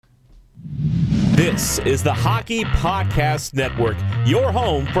This is the Hockey Podcast Network, your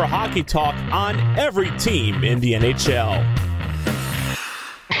home for hockey talk on every team in the NHL.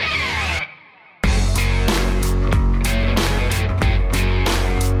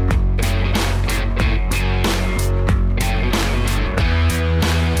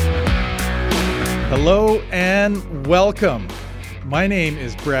 Hello and welcome. My name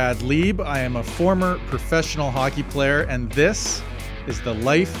is Brad Lieb. I am a former professional hockey player, and this is the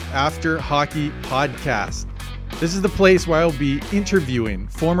Life After Hockey podcast. This is the place where I'll be interviewing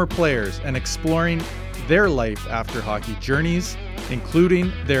former players and exploring their life after hockey journeys,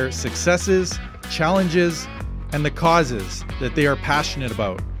 including their successes, challenges, and the causes that they are passionate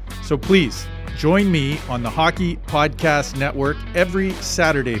about. So please join me on the Hockey Podcast Network every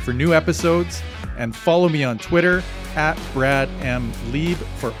Saturday for new episodes, and follow me on Twitter at Brad M. Lieb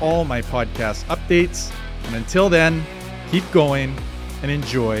for all my podcast updates. And until then, keep going and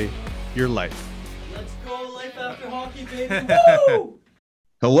enjoy your life. Let's go Life After Hockey, baby. Woo!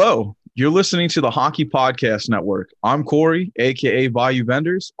 Hello, you're listening to the Hockey Podcast Network. I'm Corey, aka Bayou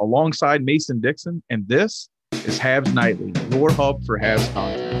Vendors, alongside Mason Dixon, and this is Habs Nightly, your hub for Habs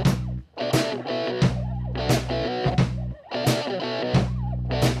content.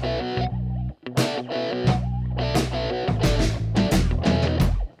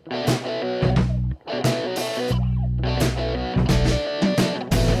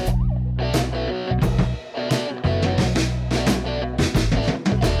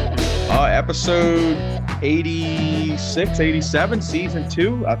 Episode 86, 87, Season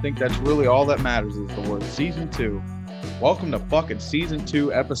 2. I think that's really all that matters is the word Season 2. Welcome to fucking Season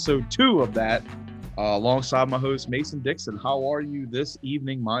 2, Episode 2 of that, alongside my host, Mason Dixon. How are you this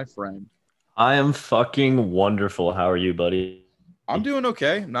evening, my friend? I am fucking wonderful. How are you, buddy? I'm doing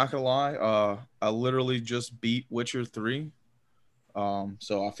okay. I'm not going to lie. I literally just beat Witcher 3.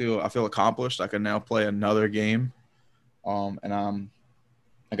 So I feel accomplished. I can now play another game. And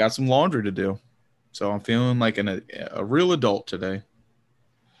I got some laundry to do, so I'm feeling like a real adult today.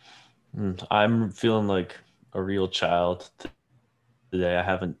 I'm feeling like a real child today. I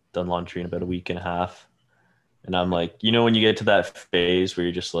haven't done laundry in about a week and a half, and I'm like, when you get to that phase where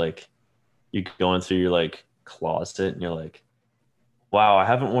you're just like, you're going through your like closet, and you're like, wow, I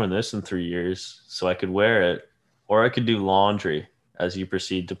haven't worn this in 3 years, so I could wear it, or I could do laundry as you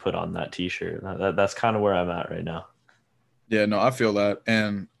proceed to put on that t-shirt. That's kind of where I'm at right now. Yeah, no, I feel that.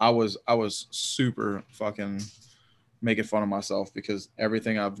 And I was super fucking making fun of myself because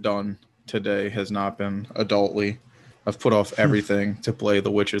everything I've done today has not been adultly. I've put off everything to play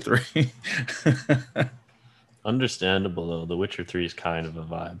The Witcher 3. Understandable, though. The Witcher 3 is kind of a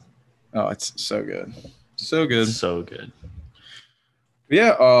vibe. Oh, it's so good. So good. So good.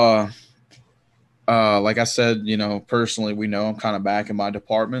 Yeah, like I said, personally, we know I'm kind of back in my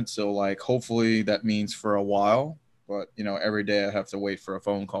department. So, like, hopefully that means for a while. But, every day I have to wait for a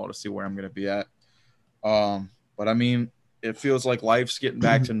phone call to see where I'm going to be at. But, I mean, it feels like life's getting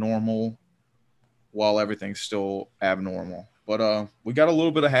back to normal while everything's still abnormal. But we got a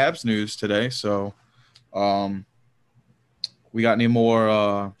little bit of Habs news today. So we got any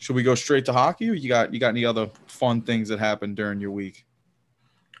more should we go straight to hockey, or you got any other fun things that happened during your week?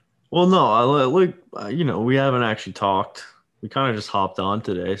 Well, no, we haven't actually talked. We kind of just hopped on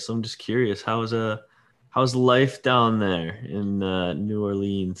today. So I'm just curious, how's life down there in New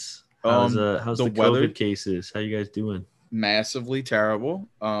Orleans? How's the weather? COVID cases? How you guys doing? Massively terrible.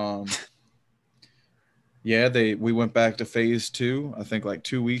 Yeah, we went back to phase 2, I think like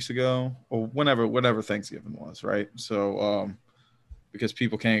 2 weeks ago, or whenever Thanksgiving was, right? So because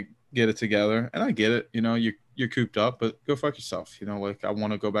people can't get it together, and I get it, you're cooped up, but go fuck yourself. Like, I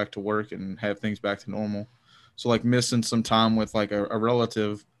want to go back to work and have things back to normal. So like missing some time with like a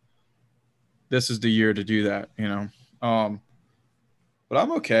relative, this is the year to do that, but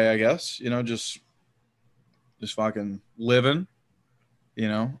I'm okay, I guess, just fucking living,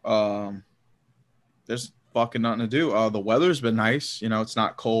 there's fucking nothing to do. The weather's been nice. It's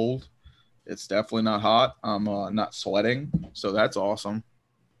not cold. It's definitely not hot. I'm not sweating. So that's awesome.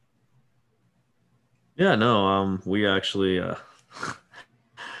 Yeah, no, we actually,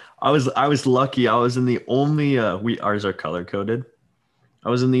 I was lucky. I was in the only, ours are color coded. I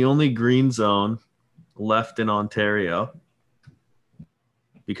was in the only green zone left in Ontario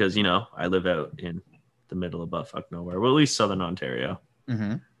because, I live out in the middle of buttfuck nowhere. Well, at least Southern Ontario.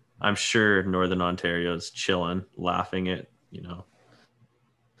 Mm-hmm. I'm sure Northern Ontario is chilling, laughing at,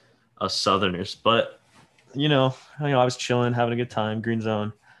 us Southerners. But, I was chilling, having a good time, green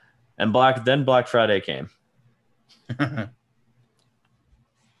zone. And Black Friday came.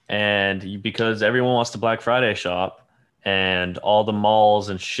 And because everyone wants to Black Friday shop, and all the malls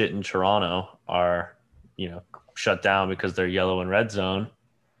and shit in Toronto are, shut down because they're yellow and red zone.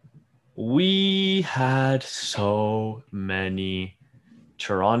 We had so many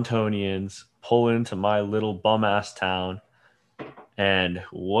Torontonians pull into my little bum ass town. And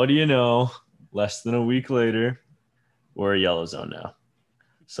what do you know? Less than a week later, we're a yellow zone now.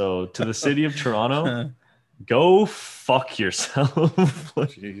 So to the city of Toronto, go fuck yourself.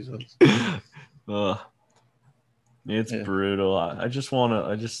 Jesus. It's brutal. I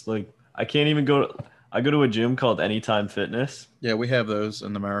can't even go. I go to a gym called Anytime Fitness. Yeah, we have those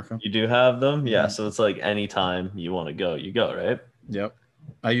in America. You do have them? Yeah. So it's like anytime you want to go, you go, right? Yep.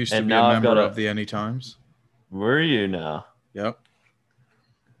 I used to And be now a I've member got of the Anytimes. Were you now? Yep.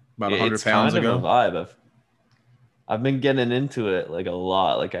 About 100 It's pounds kind ago. of a vibe. I've been getting into it like a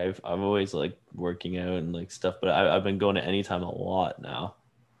lot. Like I've always like working out and like stuff, but I've been going to Anytime a lot now.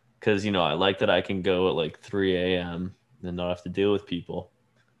 Because, I like that I can go at like 3 a.m. and not have to deal with people.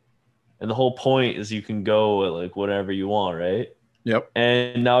 And the whole point is you can go at like whatever you want, right? Yep.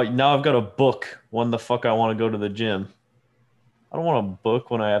 And now I've got to book when the fuck I want to go to the gym. I don't want to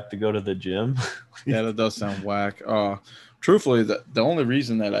book when I have to go to the gym. Yeah, that does sound whack. Truthfully, the only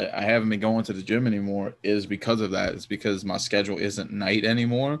reason that I haven't been going to the gym anymore is because of that. It's because my schedule isn't night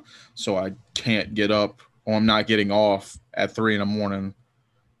anymore. So I can't get up, or I'm not getting off at 3 a.m.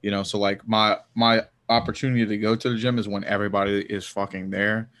 So like my opportunity to go to the gym is when everybody is fucking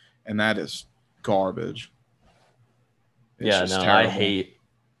there. And that is garbage. It's just terrible.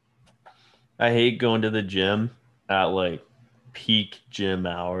 I hate going to the gym at like peak gym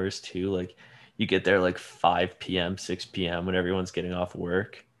hours too. Like you get there like 5 p.m., 6 p.m. when everyone's getting off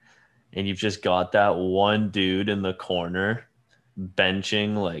work. And you've just got that one dude in the corner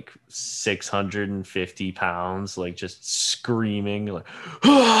benching like 650 pounds, like just screaming like,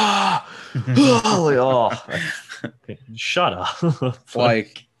 shut up.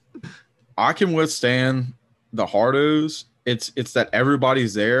 Like I can withstand the hardos. It's that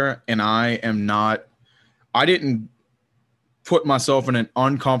everybody's there and I didn't put myself in an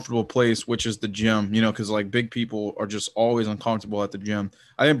uncomfortable place, which is the gym, because like big people are just always uncomfortable at the gym.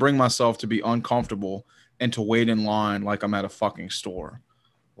 I didn't bring myself to be uncomfortable and to wait in line like I'm at a fucking store.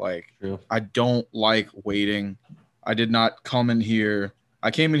 Like, True. I don't like waiting. I did not come in here. I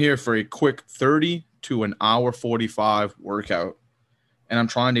came in here for a quick 30 to an hour 45 workout, and I'm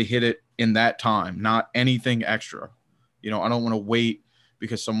trying to hit it in that time, not anything extra. I don't want to wait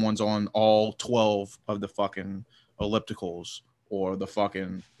because someone's on all 12 of the fucking ellipticals or the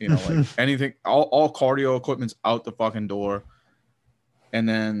fucking, like anything, all cardio equipment's out the fucking door. And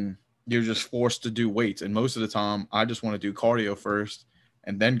then you're just forced to do weights. And most of the time I just want to do cardio first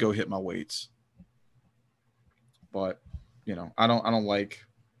and then go hit my weights. But, I don't like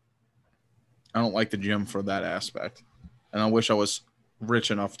the gym for that aspect. And I wish I was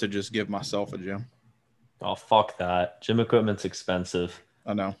rich enough to just give myself a gym. Oh, fuck that. Gym equipment's expensive.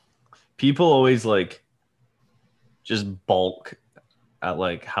 I know. People always like just bulk at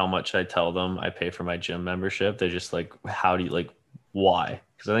like how much I tell them I pay for my gym membership. They're just like, how do you like, why?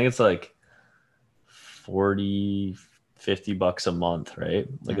 Because I think it's like 40, 50 bucks a month, right?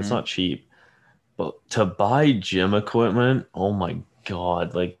 Like It's not cheap. But to buy gym equipment, oh my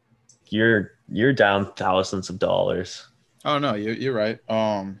God, like you're down thousands of dollars. Oh no, you're right.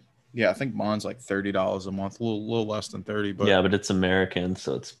 Yeah, I think mine's like $30 a month, a little less than 30, but yeah, but it's American,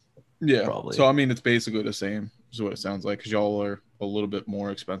 so it's probably. So I mean, it's basically the same, is what it sounds like, because y'all are a little bit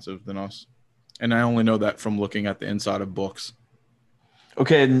more expensive than us, and I only know that from looking at the inside of books.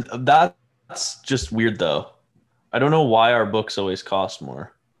 Okay, that's just weird though. I don't know why our books always cost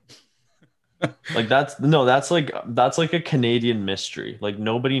more. Like that's like a Canadian mystery. Like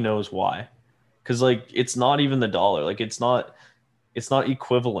nobody knows why, because like it's not even the dollar. Like it's not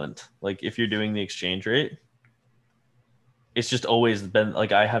equivalent. Like if you're doing the exchange rate, it's just always been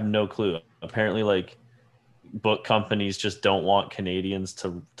like, I have no clue. Apparently like book companies just don't want Canadians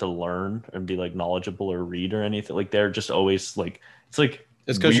to learn and be like knowledgeable or read or anything. Like they're just always like,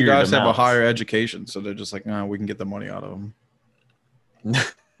 it's because you guys have a amounts. higher education, so they're just like, nah, we can get the money out of them. And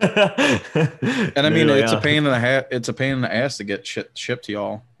I mean, it's a pain in the ass to get shit shipped to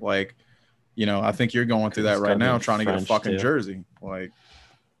y'all. Like, I think you're going through that right now, trying to get a fucking jersey. Like,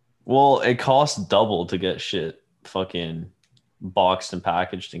 well, it costs double to get shit fucking boxed and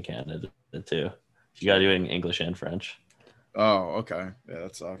packaged in Canada too. You got to do it in English and French. Oh, okay. Yeah,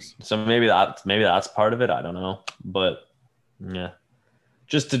 that sucks. So maybe that's part of it. I don't know, but yeah.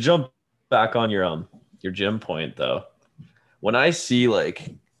 Just to jump back on your gym point though, when I see like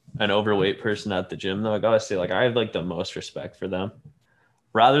an overweight person at the gym though, I gotta say like I have like the most respect for them,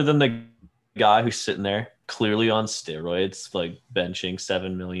 rather than the guy who's sitting there clearly on steroids, like benching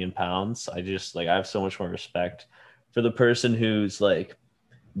 7 million pounds. I just like I have so much more respect for the person who's like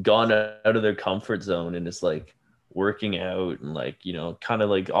gone out of their comfort zone and is like working out and like, you know, kind of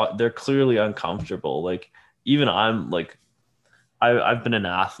like they're clearly uncomfortable. Like even I'm like I've been an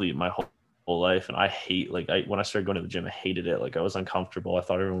athlete my whole life, and I hate like when I started going to the gym, I hated it. Like I was uncomfortable. I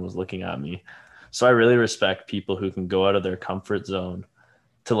thought everyone was looking at me. So I really respect people who can go out of their comfort zone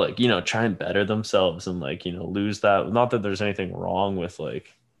to like, you know, try and better themselves and like, you know, lose that. Not that there's anything wrong with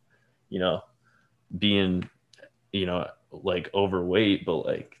like, you know, being, you know, like overweight, but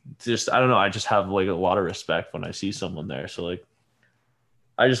like just I don't know, I just have like a lot of respect when I see someone there. So like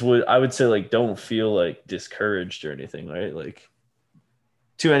I would say like don't feel like discouraged or anything, right? Like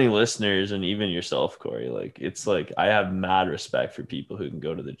to any listeners and even yourself, Corey, like it's like I have mad respect for people who can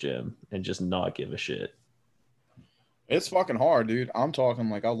go to the gym and just not give a shit. It's fucking hard, dude. I'm talking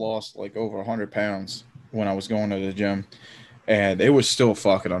like I lost like over 100 pounds when I was going to the gym, and it was still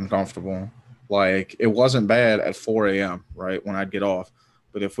fucking uncomfortable. Like it wasn't bad at 4 a.m., right, when I'd get off.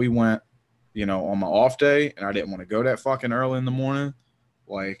 But if we went, you know, on my off day and I didn't want to go that fucking early in the morning,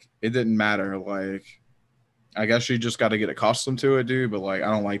 like it didn't matter. Like I guess you just got to get accustomed to it, dude. But like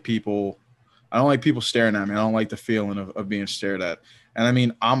I don't like people staring at me. I don't like the feeling of being stared at. And I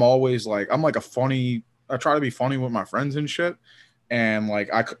mean, I'm always like I try to be funny with my friends and shit. And like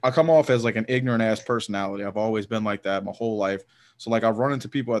I come off as like an ignorant ass personality. I've always been like that my whole life. So like I've run into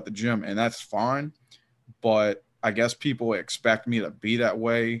people at the gym, and that's fine. But I guess people expect me to be that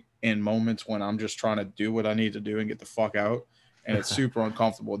way in moments when I'm just trying to do what I need to do and get the fuck out. And it's super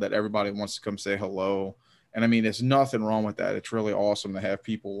uncomfortable that everybody wants to come say hello. And I mean, there's nothing wrong with that. It's really awesome to have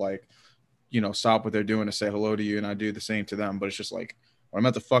people like, you know, stop what they're doing to say hello to you. And I do the same to them. But it's just like when I'm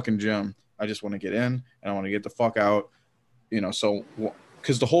at the fucking gym, I just want to get in and I want to get the fuck out, you know. So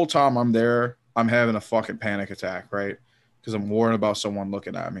because the whole time I'm there, I'm having a fucking panic attack, right? Because I'm worried about someone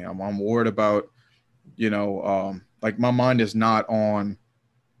looking at me. I'm worried about, you know, like my mind is not on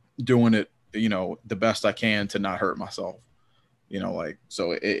doing it, you know, the best I can to not hurt myself, you know, like,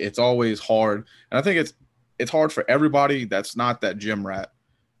 so it's always hard. And I think it's hard for everybody that's not that gym rat,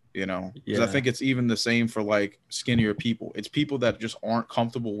 you know, because I think it's even the same for like skinnier people. It's people that just aren't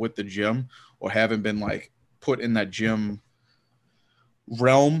comfortable with the gym or haven't been like put in that gym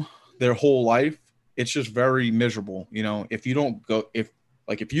realm their whole life. It's just very miserable, you know. If you don't go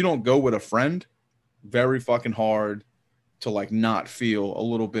with a friend, very fucking hard to like not feel a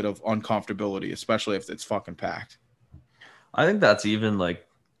little bit of uncomfortability, especially if it's fucking packed. I think that's even like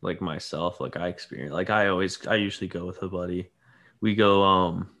myself, like I experience, like I usually go with a buddy. We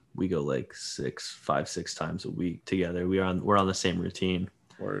go like 5-6 times a week together. We're on the same routine.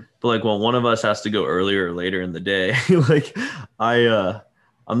 Word. But like when one of us has to go earlier or later in the day, like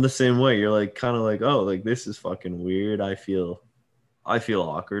I'm the same way. You're like kind of like, oh, like this is fucking weird. I feel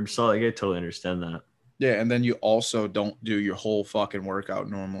awkward. So like I totally understand that. Yeah, and then you also don't do your whole fucking workout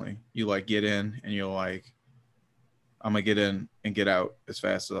normally. You like get in and you're like, I'm gonna get in and get out as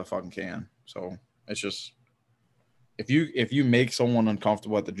fast as I fucking can. So it's just if you make someone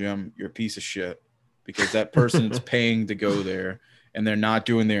uncomfortable at the gym, you're a piece of shit, because that person is paying to go there and they're not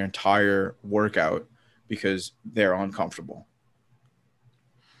doing their entire workout because they're uncomfortable.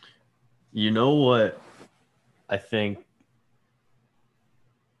 You know what? I think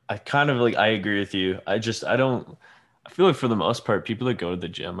I kind of like I agree with you. I feel like for the most part, people that go to the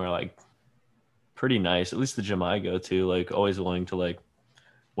gym are like pretty nice. At least the gym I go to, like always willing to like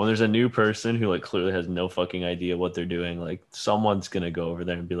when there's a new person who like clearly has no fucking idea what they're doing, like someone's gonna go over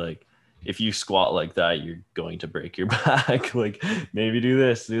there and be like, if you squat like that, you're going to break your back. Like maybe do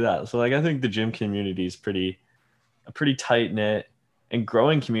this, do that. So like I think the gym community is a pretty tight knit and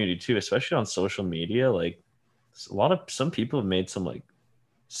growing community too, especially on social media. Like some people have made some like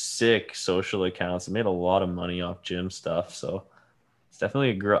sick social accounts and made a lot of money off gym stuff. So it's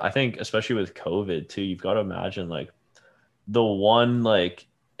definitely I think especially with COVID too, you've got to imagine like the one like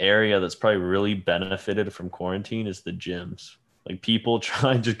area that's probably really benefited from quarantine is the gyms. Like people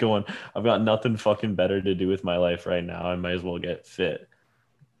trying just going, I've got nothing fucking better to do with my life right now. I might as well get fit.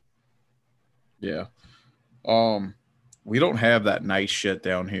 Yeah. We don't have that nice shit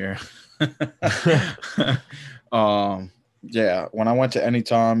down here. Yeah, when I went to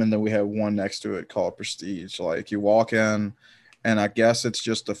Anytime, and then we had one next to it called Prestige. Like you walk in, and I guess it's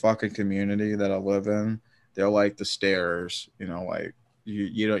just the fucking community that I live in. They're like the stairs, you know, like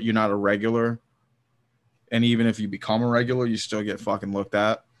you're not a regular, and even if you become a regular, you still get fucking looked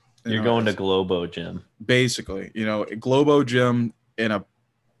at. You're going to Globo Gym, basically. You know, Globo Gym in a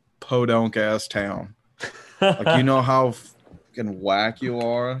podunk ass town. Like you know how fucking whack you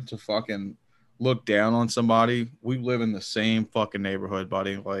are to fucking look down on somebody. We live in the same fucking neighborhood,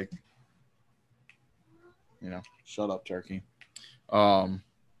 buddy. Like, you know, shut up, turkey. I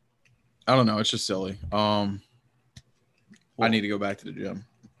don't know. It's just silly. I need to go back to the gym.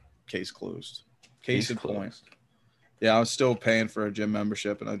 Case closed. Case in point. Yeah, I was still paying for a gym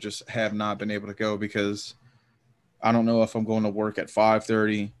membership, and I just have not been able to go because I don't know if I'm going to work at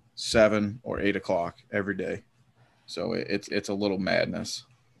 5:30, 7, or 8 o'clock every day. So it's a little madness.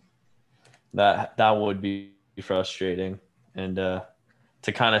 That would be frustrating. And to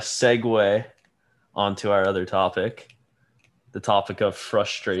kind of segue onto our other topic, the topic of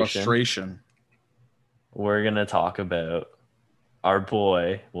frustration. We're going to talk about our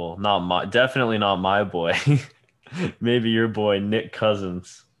boy. Well, definitely not my boy. Maybe your boy, Nick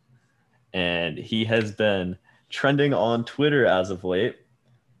Cousins. And he has been trending on Twitter as of late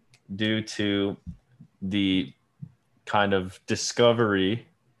due to the kind of discovery.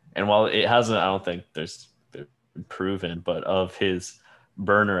 And while it hasn't, I don't think there's been proven, but of his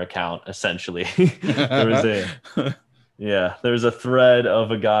burner account, essentially. there was a thread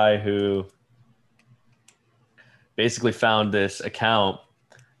of a guy who basically found this account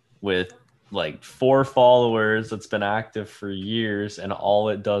with like 4 followers that's been active for years, and all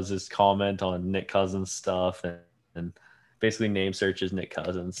it does is comment on Nick Cousins stuff and basically name searches Nick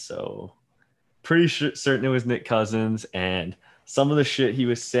Cousins. So pretty certain it was Nick Cousins, and some of the shit he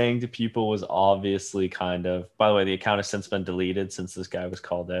was saying to people was obviously kind of, by the way, the account has since been deleted since this guy was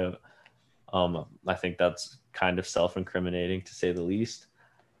called out. I think that's kind of self-incriminating to say the least.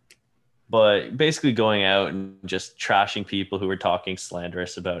 But basically going out and just trashing people who were talking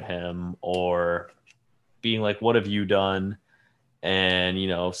slanderous about him, or being like, what have you done? And, you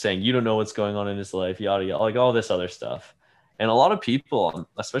know, saying you don't know what's going on in his life, yada, yada, like all this other stuff. And a lot of people,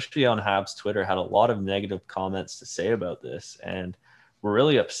 especially on Habs Twitter, had a lot of negative comments to say about this. And were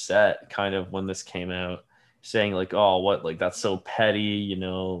really upset kind of when this came out, saying like, oh, what, like that's so petty, you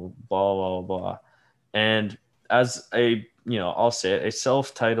know, blah, blah, blah. And as a, you know, I'll say it, a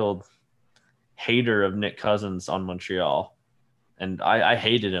self-titled hater of Nick Cousins on Montreal, and I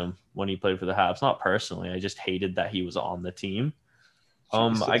hated him when he played for the Habs. Not personally, I just hated that he was on the team.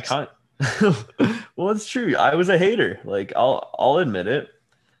 Jesus. I can't. Well, it's true. I was a hater. Like I'll admit it.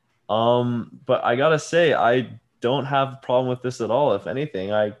 But I gotta say, I don't have a problem with this at all. If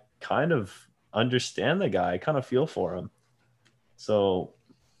anything, I kind of understand the guy. I kind of feel for him. So,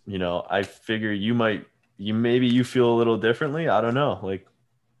 you know, I figure maybe you feel a little differently. I don't know. Like,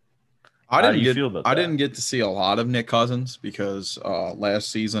 I didn't get to see a lot of Nick Cousins because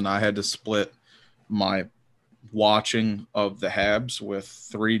last season I had to split my watching of the Habs with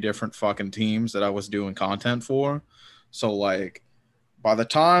 3 different fucking teams that I was doing content for. So like by the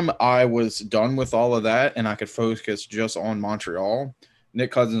time I was done with all of that and I could focus just on Montreal,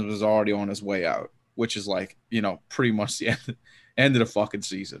 Nick Cousins was already on his way out, which is like, you know, pretty much the end of the fucking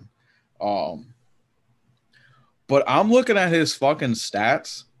season. But I'm looking at his fucking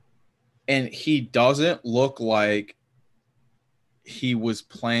stats, and he doesn't look like he was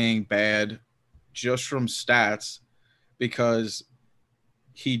playing bad just from stats, because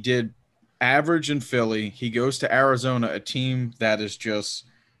he did average in Philly. He goes to Arizona, a team that is just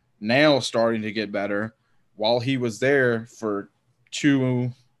now starting to get better. While he was there for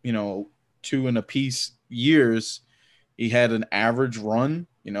 2 and a piece years, he had an average run,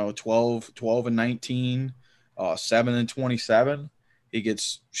 12 and 19, 7 and 27. He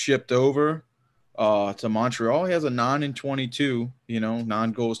gets shipped over to Montreal. He has a 9 and 22,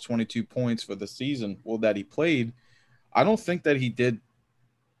 9 goals, 22 points for the season that he played. I don't think that he did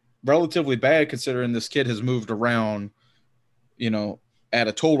relatively bad, considering this kid has moved around, at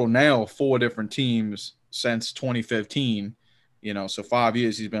a total now 4 different teams since 2015. So 5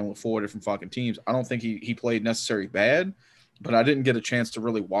 years he's been with 4 different fucking teams. I don't think he played necessarily bad, but I didn't get a chance to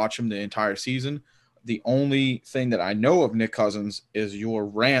really watch him the entire season. The only thing that I know of Nick Cousins is your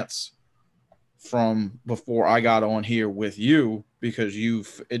rants from before I got on here with you, because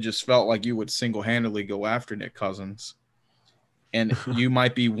it just felt like you would single-handedly go after Nick Cousins. And you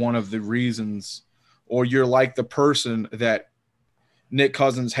might be one of the reasons, or you're like the person that Nick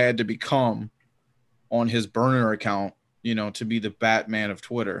Cousins had to become on his burner account, to be the Batman of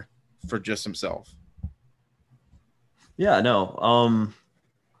Twitter for just himself. Yeah, no.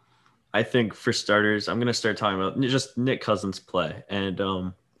 I think for starters, I'm going to start talking about just Nick Cousins' play. And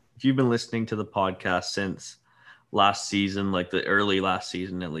if you've been listening to the podcast since last season, like the early last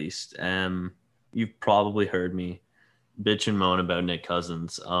season at least, you've probably heard me bitch and moan about Nick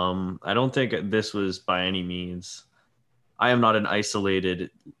Cousins. I don't think this was by any means. I am not an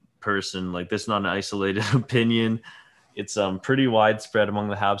isolated person. Like, this is not an isolated opinion. It's pretty widespread among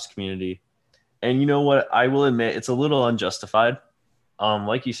the Habs community And you know what? I will admit it's a little unjustified.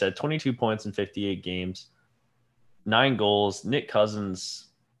 Like you said, 22 points in 58 games, 9 goals. Nick Cousins,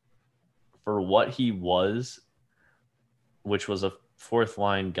 for what he was, which was a fourth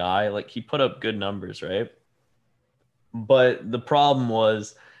line guy, like he put up good numbers, right? But the problem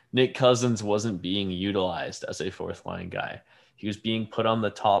was Nick Cousins wasn't being utilized as a fourth line guy. He was being put on the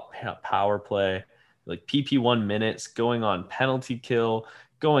top power play, like PP1 minutes, going on penalty kill,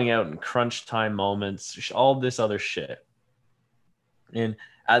 going out in crunch time moments, all this other shit. And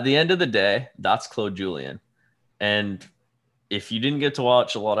at the end of the day, that's Claude Julien. And if you didn't get to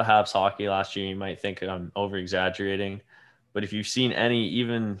watch a lot of Habs hockey last year, you might think I'm over exaggerating. But if you've seen any,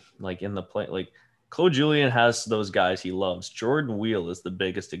 even like in the play, like Claude Julien has those guys he loves. Jordan Weal is the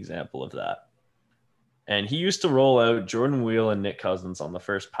biggest example of that. And he used to roll out Jordan Weal and Nick Cousins on the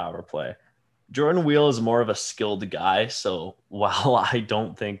first power play. Jordan Weal is more of a skilled guy. So while I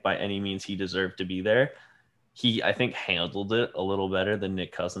don't think by any means he deserved to be there, he, I think, handled it a little better than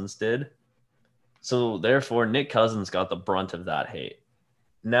Nick Cousins did. So therefore, Nick Cousins got the brunt of that hate.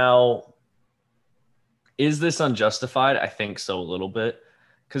 Now, is this unjustified? I think so a little bit.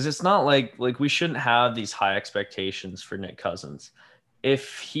 Because it's not like we shouldn't have these high expectations for Nick Cousins.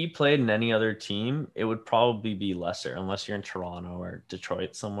 If he played in any other team, it would probably be lesser, unless you're in Toronto or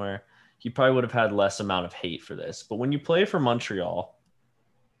Detroit somewhere. He probably would have had less amount of hate for this. But when you play for Montreal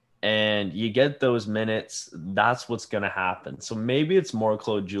and you get those minutes, that's what's going to happen. So maybe it's more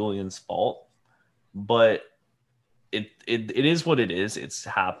Claude Julien's fault, but it is what it is. It's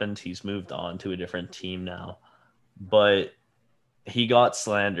happened. He's moved on to a different team now. But he got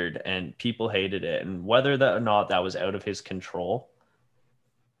slandered and people hated it. And whether that or not that was out of his control,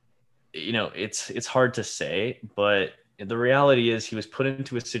 you know, it's hard to say. But the reality is he was put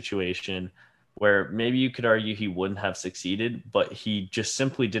into a situation where maybe you could argue he wouldn't have succeeded, but he just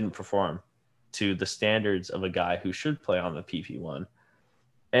simply didn't perform to the standards of a guy who should play on the PP1.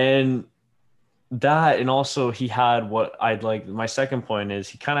 And that, and also he had what I'd like, my second point is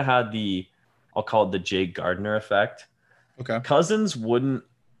he kind of had I'll call it the Jake Gardiner effect. Okay. Cousins wouldn't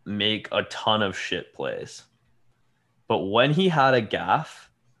make a ton of shit plays, but when he had a gaff,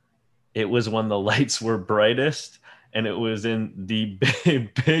 it was when the lights were brightest and it was in the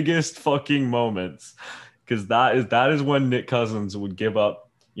biggest fucking moments, because that is when Nick Cousins would give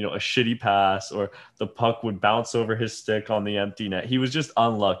up, you know, a shitty pass or the puck would bounce over his stick on the empty net. He was just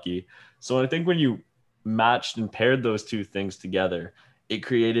unlucky. So I think when you matched and paired those two things together, it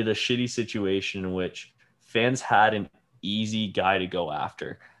created a shitty situation in which fans had an easy guy to go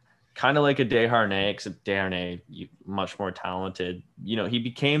after. Kind of like a Desharnais, except Desharnais, much more talented. You know, he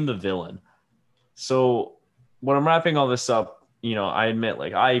became the villain. So when I'm wrapping all this up, you know, I admit,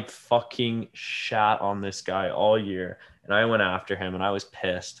 like, I fucking shat on this guy all year, and I went after him, and I was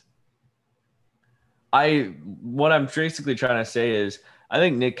pissed. What I'm basically trying to say is, I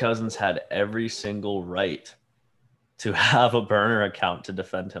think Nick Cousins had every single right to have a burner account to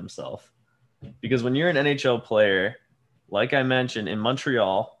defend himself. Because when you're an NHL player, like I mentioned, in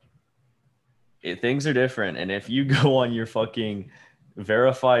Montreal, things are different. And if you go on your fucking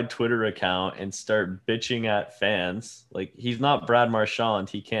verified Twitter account and start bitching at fans, like, he's not Brad Marchand.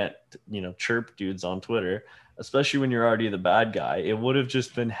 He can't, you know, chirp dudes on Twitter, especially when you're already the bad guy. It would have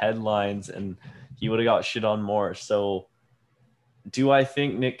just been headlines and he would have got shit on more. So do I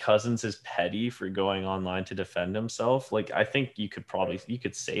think Nick Cousins is petty for going online to defend himself? Like, I think you could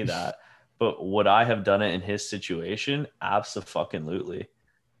say that, but would I have done it in his situation? Abso-fucking-lutely.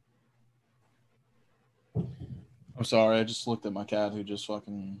 I'm sorry, I just looked at my cat who just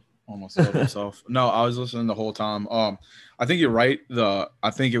fucking almost killed himself. No, I was listening the whole time. I think you're right.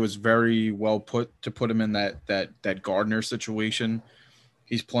 I think it was very well put to put him in that Gardner situation.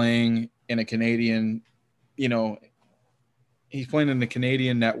 He's playing in a Canadian, you know, he's playing in the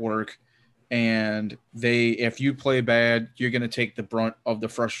Canadian network, and if you play bad, you're going to take the brunt of the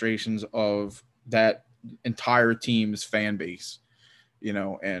frustrations of that entire team's fan base, you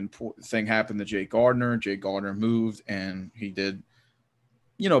know. And thing happened to Jake Gardiner. Jake Gardiner moved, and he did,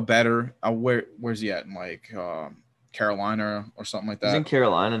 you know, better. Where's he at? In like Carolina or something like that? He's in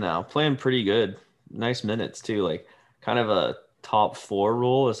Carolina now, playing pretty good. Nice minutes too, like kind of a top 4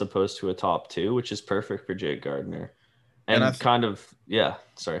 role as opposed to a top 2, which is perfect for Jake Gardiner. And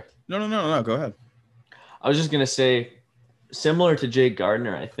sorry. No, go ahead. I was just going to say, similar to Jake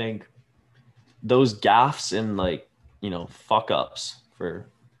Gardiner, I think those gaffes and, like, you know, fuck ups, for,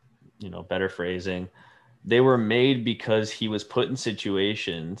 you know, better phrasing, they were made because he was put in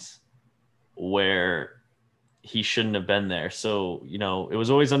situations where he shouldn't have been there. So, it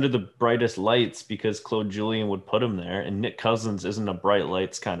was always under the brightest lights because Claude Julien would put him there, and Nick Cousins isn't a bright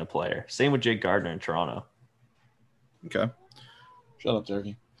lights kind of player. Same with Jake Gardner in Toronto. Okay. Shut up,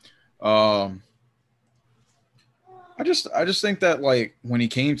 Turkey. I just think that, like, when he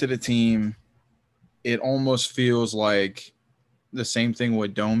came to the team, it almost feels like the same thing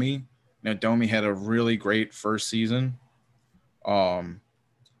with Domi. Domi had a really great first season.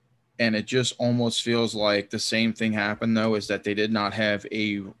 And it just almost feels like the same thing happened, though, is that they did not have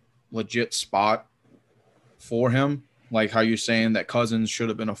a legit spot for him. Like how you're saying that Cousins should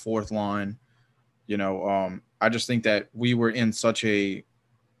have been a fourth line. I just think that we were in such a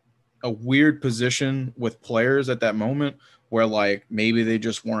weird position with players at that moment where, like, maybe they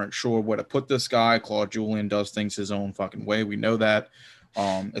just weren't sure where to put this guy. Claude Julien does things his own fucking way. We know that.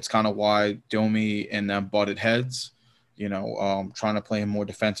 It's kind of why Domi and them butted heads. Trying to play him more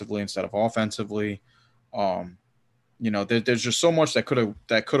defensively instead of offensively. There's just so much that could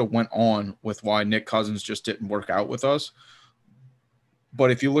have went on with why Nick Cousins just didn't work out with us.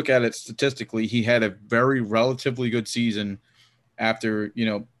 But if you look at it statistically, he had a very relatively good season after,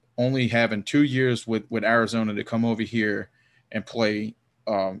 only having 2 years with Arizona to come over here and play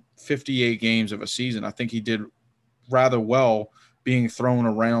 58 games of a season. I think he did rather well being thrown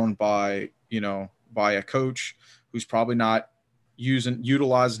around by a coach who's probably not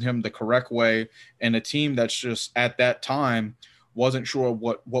utilizing him the correct way, and a team that's just at that time wasn't sure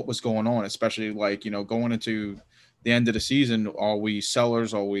what was going on, especially like, going into the end of the season. Are we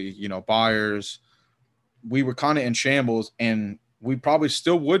sellers? Are we, buyers? We were kind of in shambles, and we probably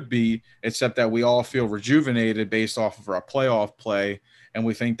still would be, except that we all feel rejuvenated based off of our playoff play. And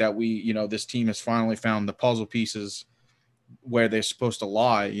we think that this team has finally found the puzzle pieces where they're supposed to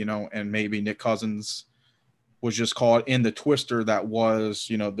lie, and maybe Nick Cousins was just caught in the twister that was,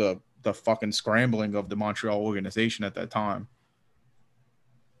 the fucking scrambling of the Montreal organization at that time.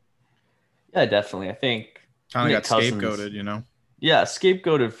 Yeah, definitely. I think kind of got scapegoated, Yeah,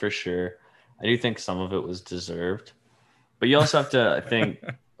 scapegoated for sure. I do think some of it was deserved. But you also have to, I think,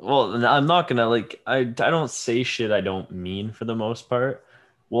 well, I'm not going to, I don't say shit I don't mean for the most part.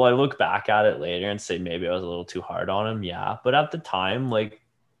 Well, I look back at it later and say maybe I was a little too hard on him. Yeah. But at the time,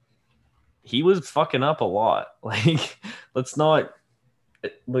 he was fucking up a lot. Let's not,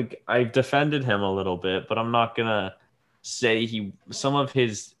 I defended him a little bit, but I'm not going to say some of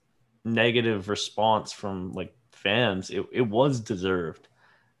his negative response from fans, it was deserved.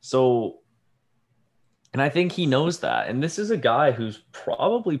 So, and I think he knows that. And this is a guy who's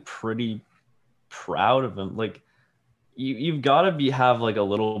probably pretty proud of him. You've got to have a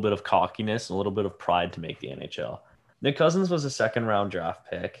little bit of cockiness and a little bit of pride to make the NHL. Nick Cousins was a second round draft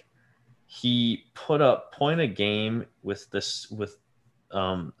pick. He put up point a game with the Sioux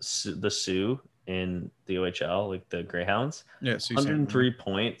in the OHL, the Greyhounds. Yeah, 103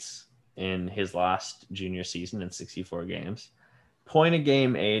 points in his last junior season in 64 games. Point a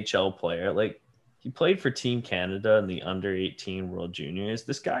game AHL player. He played for Team Canada in the under 18 World Juniors.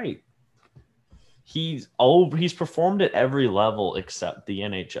 This guy, he's performed at every level except the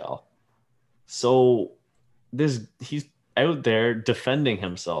NHL. So he's out there defending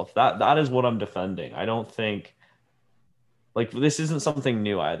himself. That is what I'm defending. I don't think this isn't something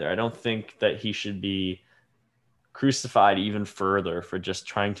new either. I don't think that he should be crucified even further for just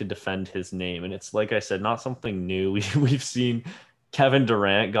trying to defend his name. And it's, like I said, not something new. We've seen Kevin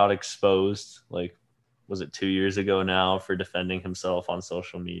Durant got exposed, was it 2 years ago now, for defending himself on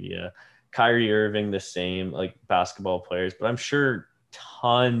social media. Kyrie Irving, the same, basketball players. But I'm sure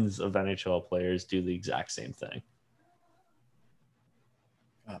tons of NHL players do the exact same thing.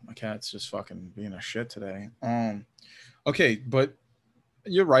 My cat's just fucking being a shit today. Okay, but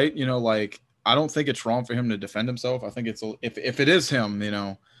you're right. I don't think it's wrong for him to defend himself. I think if it is him,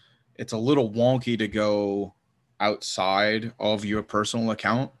 it's a little wonky to go outside of your personal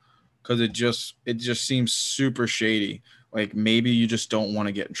account, because it just seems super shady. Maybe you just don't want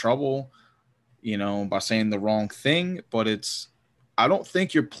to get in trouble, by saying the wrong thing. But I don't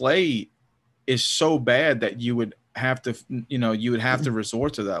think your play is so bad that you would have to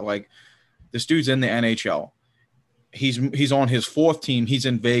resort to that. This dude's in the NHL. He's on his fourth team. He's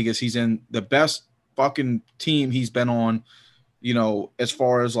in Vegas. He's in the best fucking team he's been on, as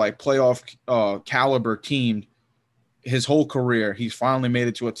far as playoff caliber team his whole career. He's finally made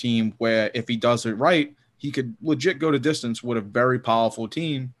it to a team where if he does it right, he could legit go to distance with a very powerful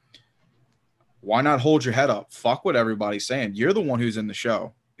team. Why not hold your head up? Fuck what everybody's saying. You're the one who's in the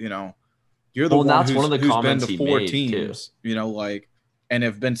show, You're the one who's been to 4 teams, too. And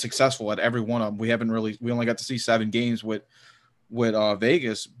have been successful at every one of them. We only got to see 7 games with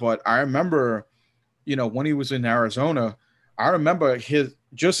Vegas. But I remember when he was in Arizona, I remember his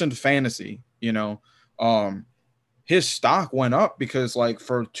just in fantasy, his stock went up because like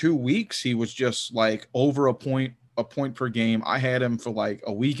for 2 weeks he was just like over a point per game. I had him for like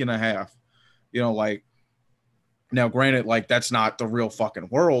a week and a half, like now granted, like that's not the real fucking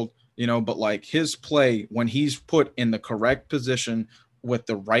world, but like his play when he's put in the correct position with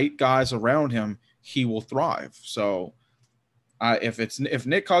the right guys around him, he will thrive. So if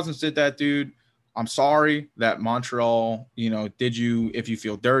Nick Cousins did that, dude, I'm sorry that Montreal, if you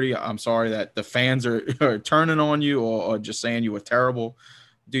feel dirty, I'm sorry that the fans are turning on you or just saying you were terrible.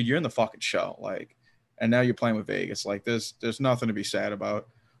 Dude, you're in the fucking show. Like, and now you're playing with Vegas. Like there's nothing to be sad about.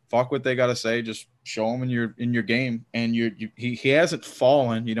 Fuck what they got to say. Just show them in your game. And he hasn't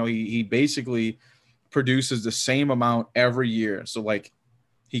fallen. He basically produces the same amount every year. So like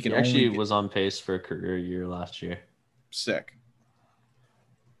he can actually was on pace for a career year last year. Sick.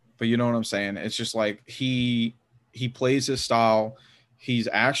 But you know what I'm saying? It's just like he plays his style. He's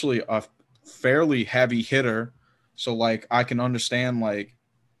actually a fairly heavy hitter. So like I can understand like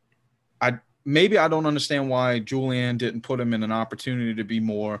I don't understand why Julian didn't put him in an opportunity to be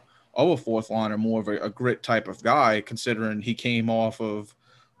more of a fourth liner, more of a grit type of guy, considering he came off of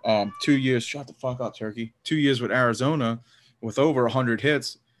 2 years. Shut the fuck up, Turkey. 2 years with Arizona with over 100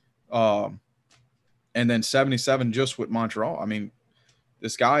 hits, and then 77 just with Montreal. I mean,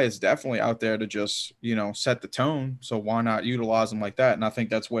 this guy is definitely out there to just, set the tone. So why not utilize him like that? And I think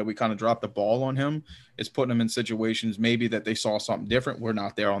that's where we kind of dropped the ball on him, is putting him in situations maybe that they saw something different. We're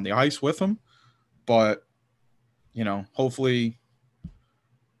not there on the ice with him, but, hopefully,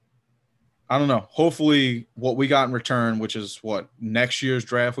 I don't know. Hopefully what we got in return, which is what, next year's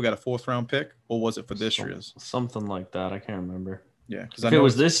draft, we got a 4th round pick, or was it for this year's? Something like that. I can't remember. Yeah. If it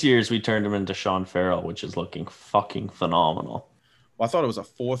was this year's, we turned him into Sean Farrell, which is looking fucking phenomenal. Well, I thought it was a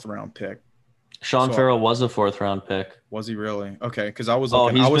 4th round pick. Sean Farrell was a 4th round pick. Was he really? Okay, because I was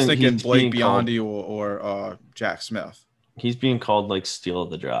thinking Blake Biondi or Jack Smith. He's being called like steal of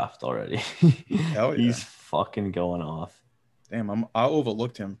the draft already. Hell yeah. He's fucking going off. Damn, I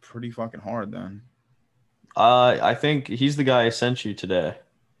overlooked him pretty fucking hard then. I think he's the guy I sent you today.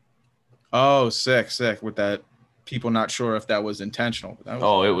 Oh, sick with that. People not sure if that was intentional. But that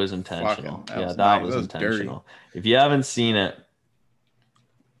was it was intentional. That was intentional. Dirty. If you haven't seen it,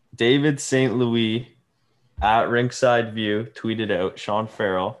 David St. Louis at Rinkside View tweeted out Sean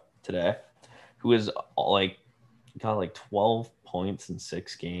Farrell today, who is like got like 12 points in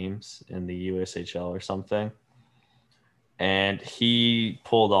 6 games in the USHL or something. And he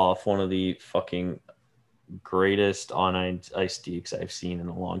pulled off one of the fucking greatest on ice dekes I've seen in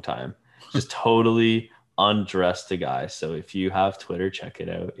a long time. Just totally undressed the guy. So if you have Twitter, check it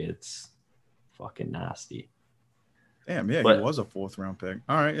out. It's fucking nasty. Damn, yeah, he was a 4th round pick.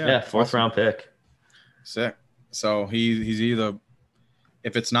 All right, yeah. Yeah, 4th round pick. Sick. So he's either,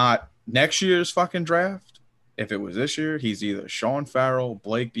 if it's not next year's fucking draft, if it was this year, he's either Sean Farrell,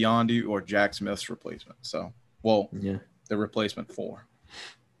 Blake Biondi, or Jack Smith's replacement. So, the replacement for.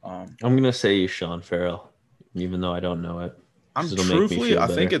 I'm gonna say Sean Farrell, even though I don't know it. I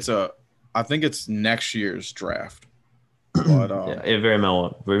think it's next year's draft. But it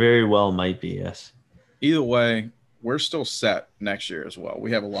very well might be, yes. Either way, we're still set next year as well.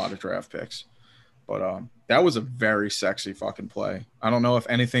 We have a lot of draft picks. But that was a very sexy fucking play. I don't know if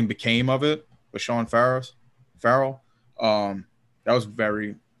anything became of it with Sean Farrell. That was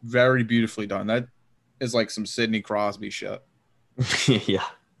very, very beautifully done. That is like some Sidney Crosby shit. Yeah.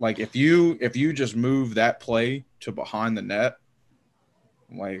 Like if you just move that play to behind the net,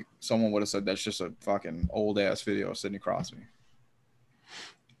 like someone would have said that's just a fucking old ass video of Sidney Crosby.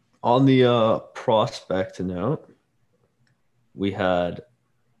 On the prospect note, we had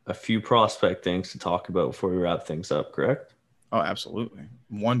a few prospect things to talk about before we wrap things up, correct? Oh, absolutely.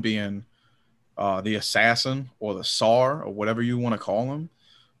 One being the assassin or the Tsar or whatever you want to call him.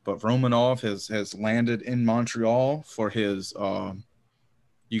 But Romanov has landed in Montreal for his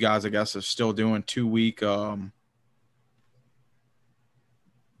you guys, I guess, are still doing 2-week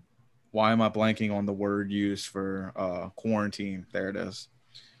why am I blanking on the word used for quarantine? There it is.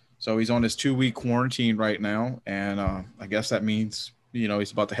 So he's on his 2-week quarantine right now, and I guess that means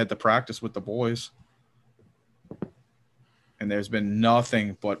he's about to head to practice with the boys. And there's been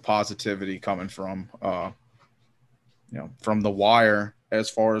nothing but positivity coming from from the wire as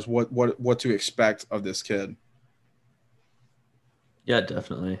far as what to expect of this kid. Yeah,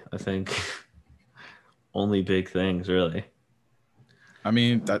 definitely. I think only big things, really. I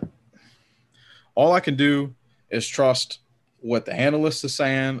mean, that all I can do is trust what the analysts are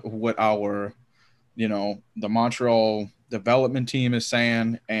saying, what our, the Montreal development team is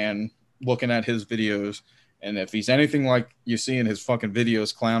saying, and looking at his videos, and if he's anything like you see in his fucking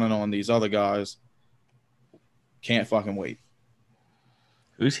videos clowning on these other guys, can't fucking wait.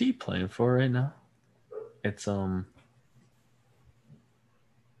 Who's he playing for right now? It's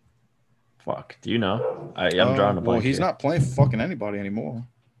fuck. Do you know? I'm drawing a blank. Well, he's here. not playing for fucking anybody anymore.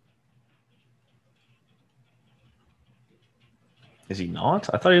 Is he not?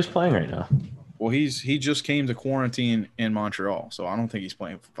 I thought he was playing right now. Well, he just came to quarantine in Montreal, so I don't think he's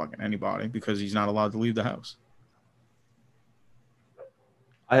playing for fucking anybody because he's not allowed to leave the house.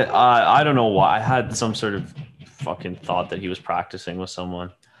 I don't know why. I had some sort of fucking thought that he was practicing with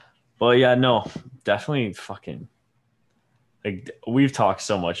someone. But yeah, no, definitely fucking. Like, we've talked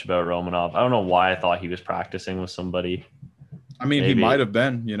so much about Romanov. I don't know why I thought he was practicing with somebody. I mean, Maybe. he might have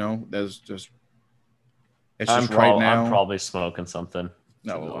been. There's just. It's I'm just right now. I'm probably smoking something.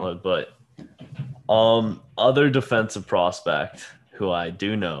 No, but other defensive prospect who I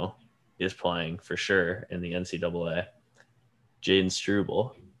do know is playing for sure in the NCAA, Jaden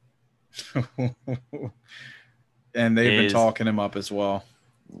Struble. And they've been talking him up as well.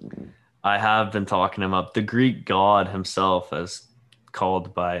 I have been talking him up. The Greek god himself, as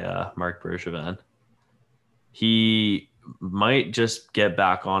called by Mark Bergevin. He might just get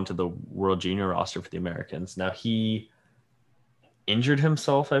back onto the World Junior roster for the Americans. Now, he injured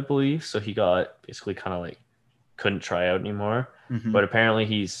himself, I believe, so he got basically kind of like couldn't try out anymore. Mm-hmm. But apparently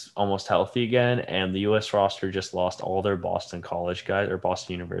he's almost healthy again, and the U.S. roster just lost all their Boston College guys or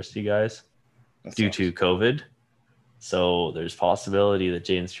Boston University guys due to COVID. So there's possibility that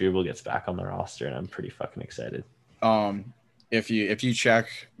Jaden Struble gets back on the roster, and I'm pretty fucking excited. If you check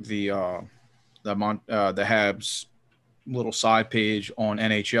the Habs little side page on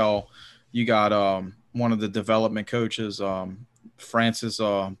NHL, you got one of the development coaches, Francis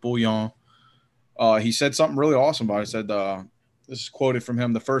Bouillon. He said something really awesome about it. He said, this is quoted from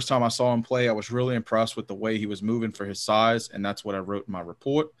him: "The first time I saw him play, I was really impressed with the way he was moving for his size, and that's what I wrote in my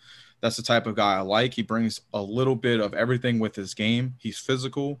report. That's the type of guy I like. He brings a little bit of everything with his game. He's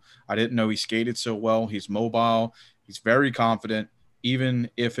physical. I didn't know he skated so well. He's mobile. He's very confident. Even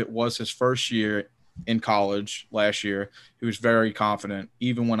if it was his first year in college last year, he was very confident.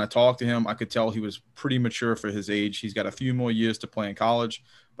 Even when I talked to him, I could tell he was pretty mature for his age. He's got a few more years to play in college,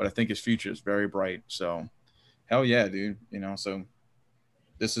 but I think his future is very bright." So, hell yeah, dude. So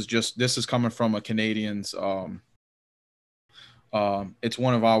this is coming from a Canadian's it's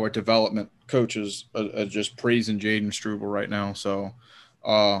one of our development coaches just praising Jaden Struble right now. So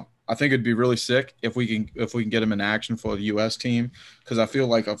I think it'd be really sick if we can get him in action for the U.S. team, because I feel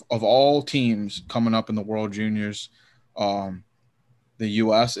like of all teams coming up in the World Juniors, the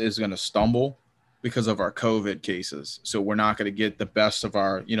U.S. is going to stumble because of our COVID cases. So we're not going to get the best of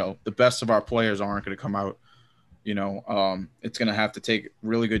our players aren't going to come out. It's going to have to take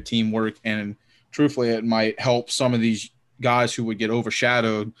really good teamwork, and truthfully, it might help some of these guys who would get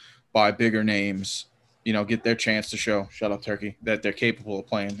overshadowed by bigger names, get their chance to show, shut up turkey, that they're capable of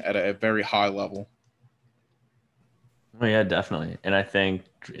playing at a very high level. Oh yeah, definitely. And I think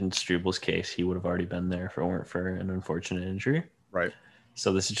in Struble's case, he would have already been there if it weren't for an unfortunate injury. Right.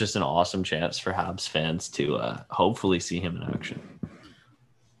 So this is just an awesome chance for Habs fans to hopefully see him in action.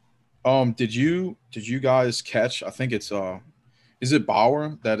 Did you guys catch, I think it's is it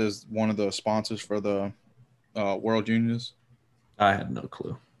Bauer that is one of the sponsors for the World Juniors? I had no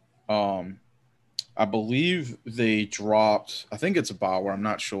clue. I believe they dropped, I think it's a Bauer, I'm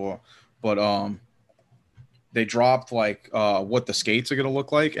not sure, but they dropped like what the skates are going to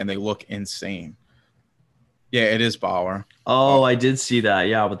look like, and they look insane. Yeah, it is Bauer. Oh, I did see that.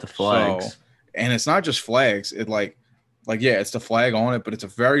 Yeah, with the flags. So, and it's not just flags. It like yeah, it's the flag on it, but it's a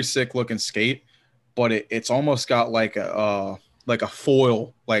very sick looking skate. But it's almost got like a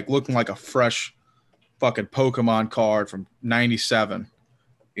foil, like looking like a fresh fucking Pokemon card from '97.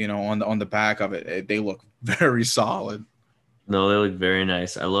 On the back of it. They look very solid. No, they look very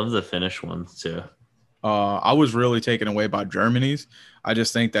nice. I love the Finnish ones too. I was really taken away by Germany's. I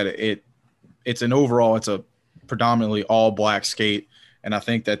just think that it's a predominantly all black skate, and I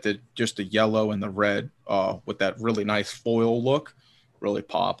think that the yellow and the red with that really nice foil look really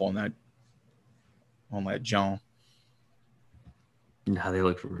pop on that John. No, they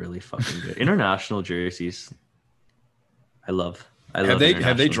look really fucking good. International jerseys, I love. Have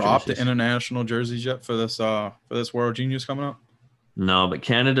they dropped the international jerseys yet for this World Juniors coming up? No, but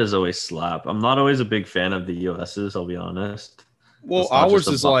Canada's always slap. I'm not always a big fan of the US's, I'll be honest. Well, ours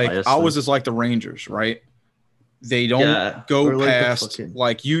is like the Rangers, right? They don't go past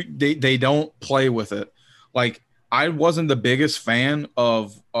they don't play with it. Like, I wasn't the biggest fan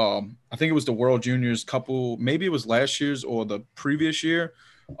of I think it was the World Juniors maybe it was last year's or the previous year,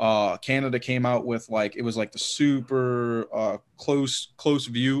 Canada came out with like it was like the super close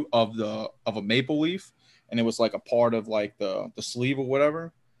view of a maple leaf, and it was like a part of like the sleeve or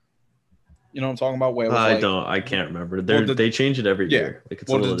whatever. You know what I'm talking about? Where it was like I can't remember. Well, They change it every year. Like, it's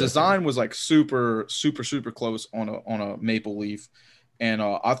a well, the little design different. was like super close on a maple leaf, and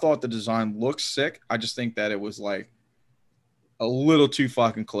I thought the design looked sick. I just think that it was like a little too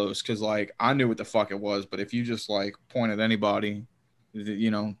fucking close because like I knew what the fuck it was, but if you just like point at anybody,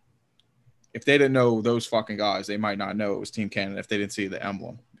 you know, if they didn't know those fucking guys, they might not know it was Team Canada if they didn't see the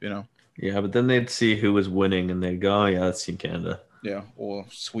emblem, you know. Yeah, but then they'd see who was winning and they'd go, oh, yeah, that's Team Canada. Yeah, or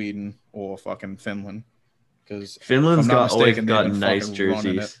Sweden or fucking Finland, because Finland's always they've got been nice fucking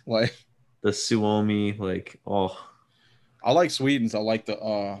running it. jerseys. Like The Suomi, like, oh, I like Sweden's. I like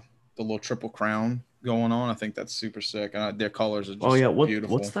the little triple crown going on. I think that's super sick. And their colors are just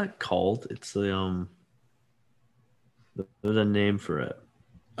beautiful. what's that called? It's the there's a name for it.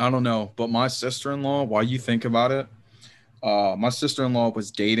 I don't know, but my sister-in-law, while you think about it, my sister-in-law was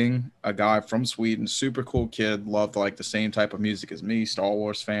dating a guy from Sweden, super cool kid, loved like the same type of music as me, Star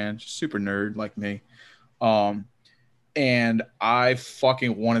Wars fan, super nerd like me. And I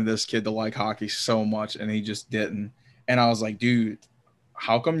fucking wanted this kid to like hockey so much, and he just didn't. And I was like, dude,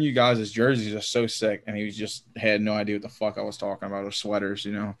 how come you guys' jerseys are so sick? And he just had no idea what the fuck I was talking about, or sweaters,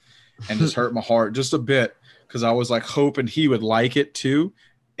 you know, and just hurt my heart just a bit because I was like hoping he would like it too.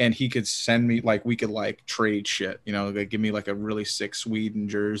 And he could send me, like, we could like trade shit, you know, like give me like a really sick Sweden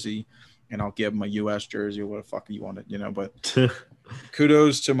jersey and I'll give him a US jersey or what the fuck you wanted, you know. But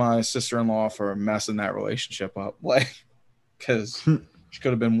kudos to my sister-in-law for messing that relationship up, like, because she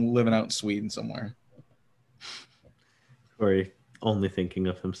could have been living out in Sweden somewhere. Corey only thinking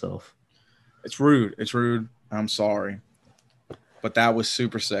of himself. It's rude. It's rude. I'm sorry. But that was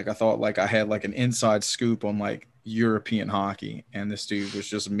super sick. I thought like I had like an inside scoop on like European hockey, and this dude was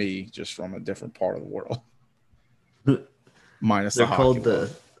just me, just from a different part of the world. Minus They're the called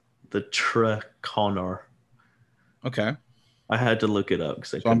hockey the Tre Connor. Okay. I had to look it up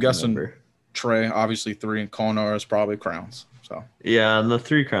because So I'm guessing Trey, obviously 3, and Connor is probably crowns. So yeah, and the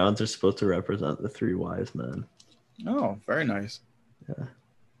 3 crowns are supposed to represent the 3 wise men. oh, very nice. Yeah.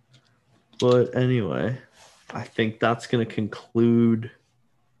 But anyway, I think that's going to conclude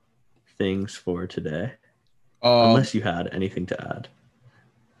things for today. Unless you had anything to add.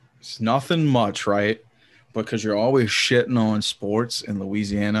 It's nothing much, right? Because you're always shitting on sports in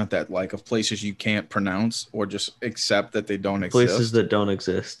Louisiana that like of places you can't pronounce or just accept that they don't exist. Places that don't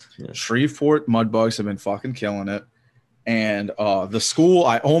exist. Yeah. Shreveport Mudbugs have been fucking killing it. And the school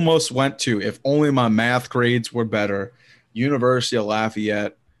I almost went to, if only my math grades were better, University of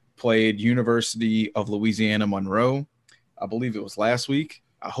Lafayette played University of Louisiana Monroe. I believe it was last week.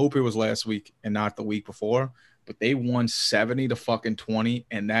 I hope it was last week and not the week before. But they won 70-20,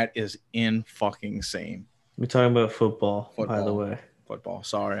 and that is in fucking insane. We're talking about football, by the way. Football.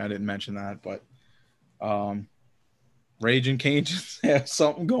 Sorry, I didn't mention that, but Raging Cajuns have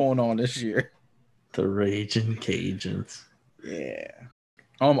something going on this year. The Raging Cajuns. Yeah.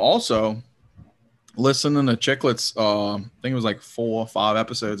 Also, listening to Chicklets, I think it was like 4 or 5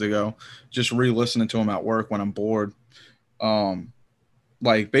 episodes ago, just re-listening to them at work when I'm bored.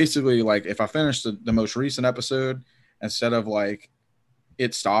 Like basically, like if I finish the most recent episode, instead of like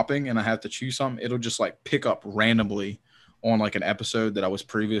it stopping and I have to choose something, it'll just like pick up randomly on like an episode that I was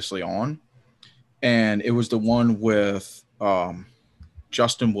previously on. And it was the one with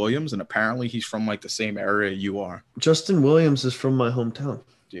Justin Williams, and apparently he's from like the same area you are. Justin Williams is from my hometown.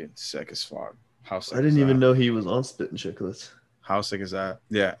 Dude, sick as fuck. How sick I didn't even know he was on Spittin' Chicklets. How sick is that?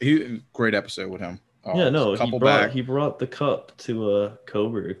 Yeah, great episode with him. Yeah, no, he brought the cup to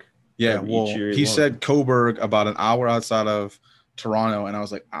Coburg. Yeah, well, he said Coburg about an hour outside of Toronto, and I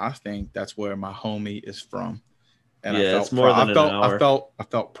was like, I think that's where my homie is from. And yeah, it's more than an hour. I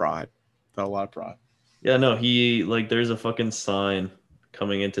felt pride. Felt a lot of pride. Yeah, no, he like there's a fucking sign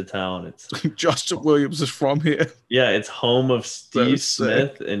coming into town. It's Justin Williams is from here. Yeah, it's home of Steve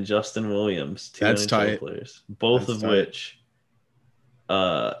Smith and Justin Williams, 2 NHL players, both of which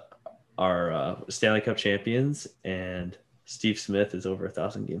are Stanley Cup champions, and Steve Smith is over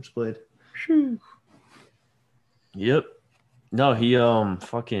 1,000 games played. Whew. Yep. No, he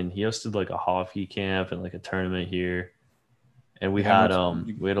hosted like a hockey camp and like a tournament here, and we had a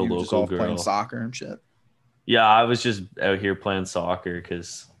local girl playing soccer and shit. Yeah, I was just out here playing soccer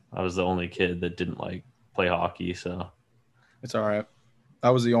because I was the only kid that didn't like play hockey. So it's all right. I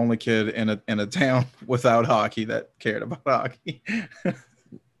was the only kid in a town without hockey that cared about hockey.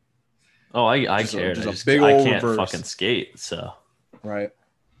 Oh, I cared. I can't fucking skate. So right.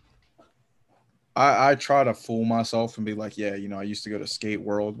 I try to fool myself and be like, yeah, I used to go to Skate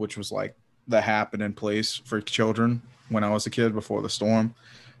World, which was like the happening place for children when I was a kid before the storm.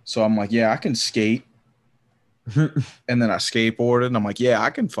 So I'm like, yeah, I can skate. And then I skateboarded and I'm like, yeah,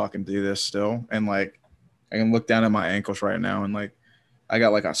 I can fucking do this still. And like, I can look down at my ankles right now and like, I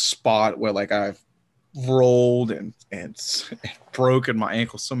got like a spot where like I've rolled and broken my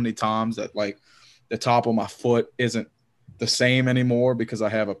ankle so many times that like the top of my foot isn't the same anymore because I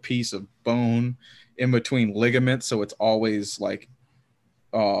have a piece of bone in between ligaments. So it's always like,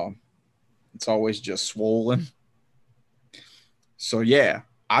 it's always just swollen. So yeah,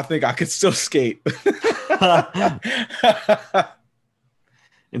 I think I could still skate.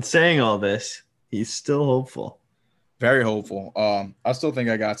 In saying all this, he's still hopeful. Very hopeful. I still think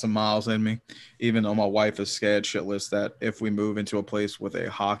I got some miles in me, even though my wife is scared shitless that if we move into a place with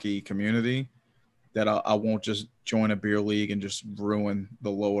a hockey community, that I won't just join a beer league and just ruin the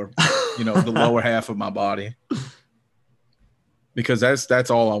lower, the lower half of my body. Because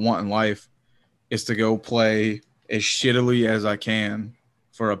that's all I want in life is to go play as shittily as I can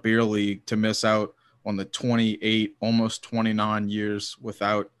for a beer league to miss out on the 28, almost 29 years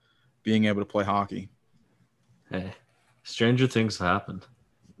without being able to play hockey. Hey, stranger things happen.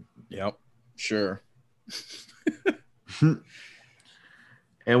 Yep, sure.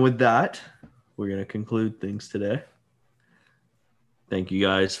 And with that, we're going to conclude things today. Thank you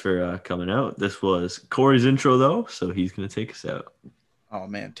guys for coming out. This was Corey's intro, though, so he's going to take us out. Oh,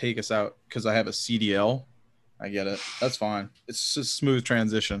 man, take us out because I have a CDL. I get it. That's fine. It's a smooth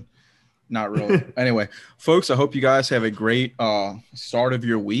transition. Not really. Anyway, folks, I hope you guys have a great start of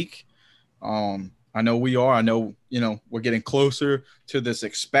your week. I know we are. I know, we're getting closer to this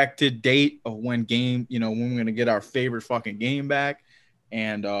expected date of when when we're going to get our favorite fucking game back.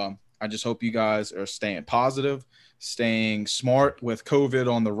 And I just hope you guys are staying positive, staying smart with COVID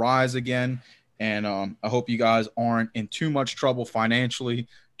on the rise again. And I hope you guys aren't in too much trouble financially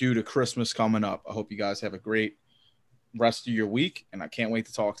due to Christmas coming up. I hope you guys have a great rest of your week. And I can't wait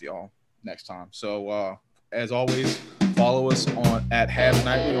to talk to y'all next time. So as always, follow us at Habs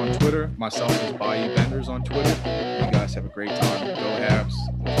Nightly on Twitter. Myself is Bayou Benders on Twitter. You guys have a great time. Go Habs.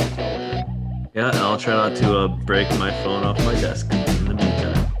 We'll talk to y'all later. Yeah, and I'll try not to break my phone off my desk in the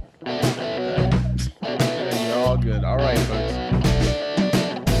meantime. You're all good. All right, folks.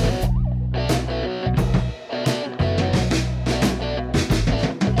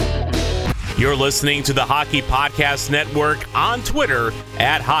 You're listening to the Hockey Podcast Network on Twitter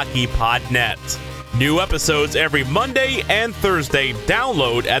at HockeyPodNet. New episodes every Monday and Thursday.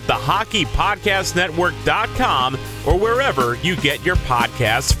 Download at thehockeypodcastnetwork.com or wherever you get your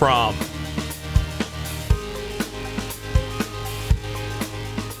podcasts from.